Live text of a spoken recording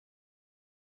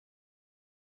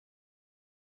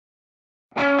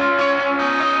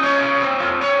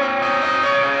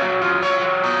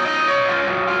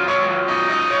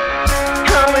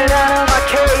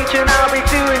I'll be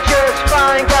doing just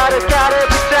fine. Gotta be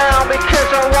down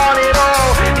because I want it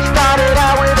all. It started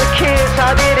out with a kiss,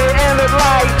 how did it end up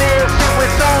like this? It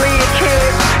was only a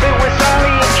kiss, it was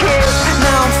only a kiss.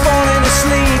 Now I'm falling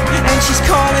asleep and she's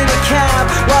calling a cab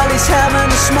while he's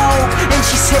having a smoke and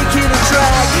she's taking a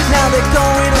drag. Now they're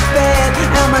going to bed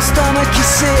and my stomach is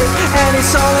sick and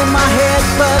it's all in my head,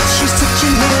 but she's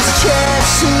touching his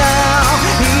chest. Now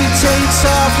he takes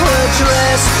off her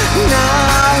dress,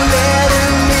 now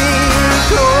letting me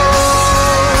go.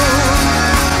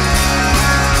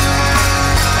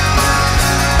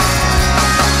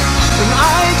 And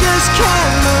I just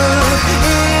can't move,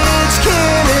 it's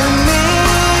killing me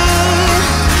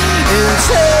and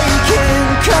taking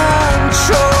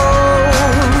control.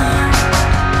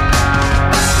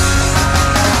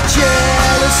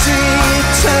 Jealousy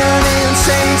turning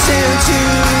saints into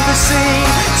the sea,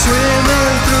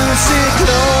 swimming through sick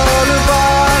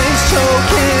lullabies,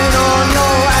 choking on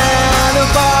your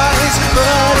alibis.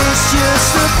 But it's just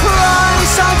the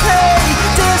price I pay.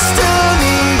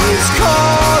 Destiny is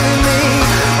calling me.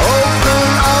 Open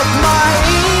up my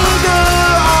eager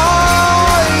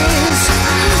eyes,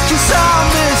 'cause I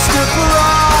miss the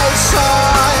bright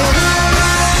side.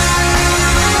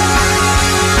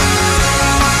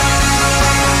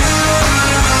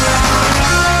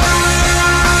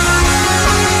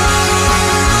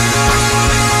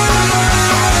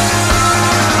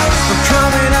 I'm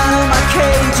coming out of my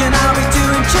cage and I'll be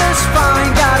doing just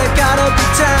fine. Gotta be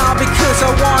down because I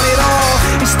want it all.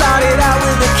 It started out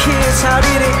with a kiss, how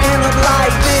did it end up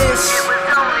like this?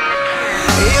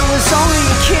 It was only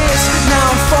a kiss, now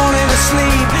I'm falling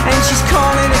asleep and she's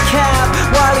calling a cab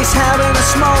while he's having a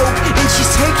smoke and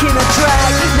she's taking a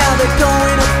drag. Now they're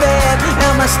going to bed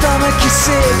and my stomach is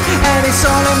sick and it's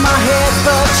all in my head,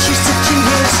 but she's touching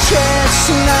his chest.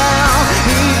 Now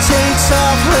he takes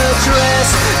off her dress,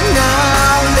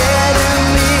 now